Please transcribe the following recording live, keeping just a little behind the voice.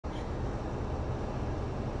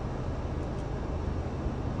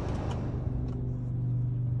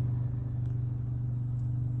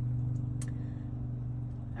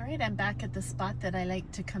Alright, I'm back at the spot that I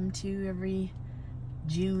like to come to every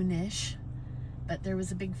June-ish. But there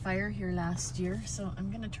was a big fire here last year, so I'm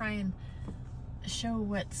going to try and show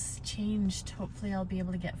what's changed. Hopefully I'll be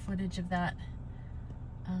able to get footage of that.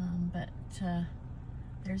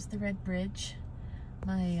 There's the red bridge.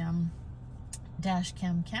 My dash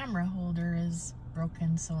cam camera holder is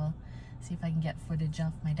broken, so I'll see if I can get footage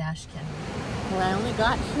off my dash cam. Well, I only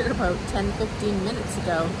got here about 10-15 minutes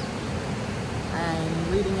ago.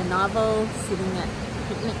 I'm reading a novel, sitting at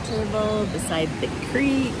the picnic table beside the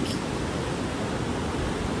creek.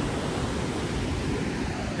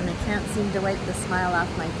 And I can't seem to wipe the smile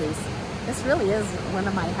off my face. This really is one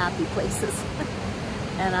of my happy places.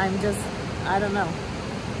 And I'm just, I don't know.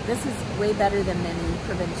 This is way better than many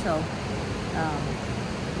provincial,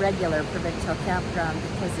 regular provincial campground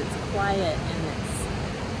because it's quiet and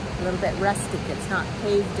it's a little bit rustic. It's not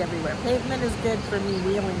paved everywhere. Pavement is good for me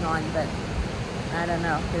wheeling on, but I don't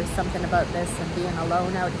know. There's something about this and being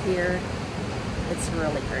alone out here. It's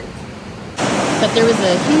really great. But there was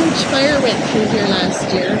a huge fire went through here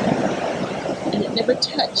last year and it never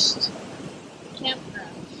touched the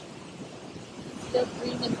campground. It's still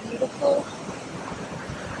green and beautiful.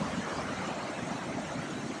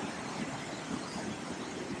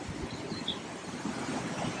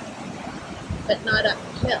 But not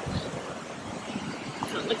uphill.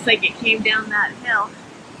 So it looks like it came down that hill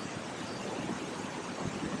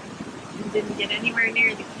and didn't get anywhere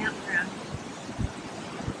near the campground.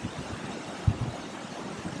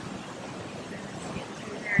 Let's get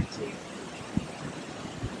through there too.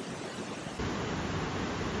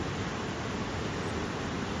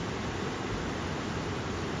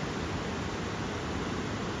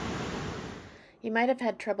 You might have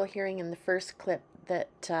had trouble hearing in the first clip that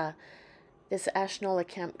this Ashnola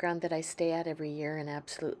campground that I stay at every year and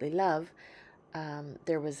absolutely love,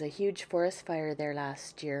 there was a huge forest fire there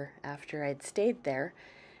last year after I'd stayed there,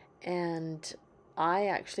 and I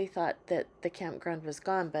actually thought that the campground was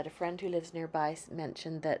gone, but a friend who lives nearby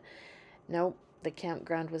mentioned that no, the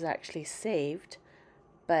campground was actually saved.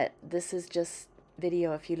 But this is just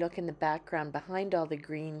video. If you look in the background behind all the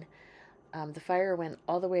green, the fire went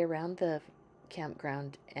all the way around the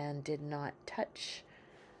campground and did not touch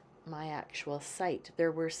my actual site.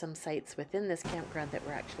 There were some sites within this campground that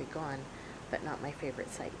were actually gone, but not my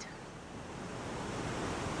favorite site.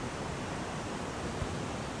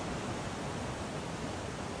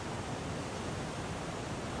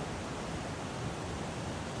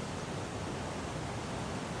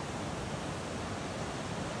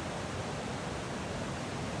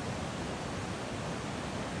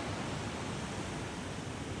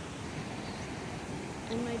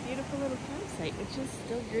 And my beautiful little campsite, which is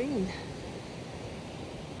still green.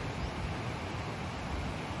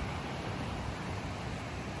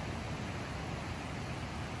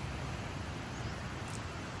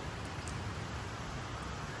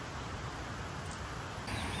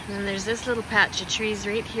 And there's this little patch of trees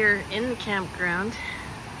right here in the campground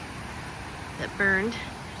that burned.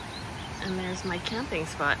 And there's my camping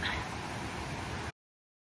spot.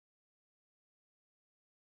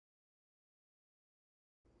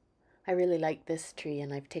 I really like this tree,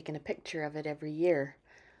 and I've taken a picture of it every year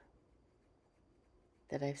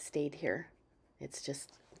that I've stayed here. It's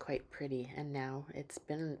just quite pretty, and now it's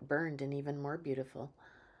been burned and even more beautiful.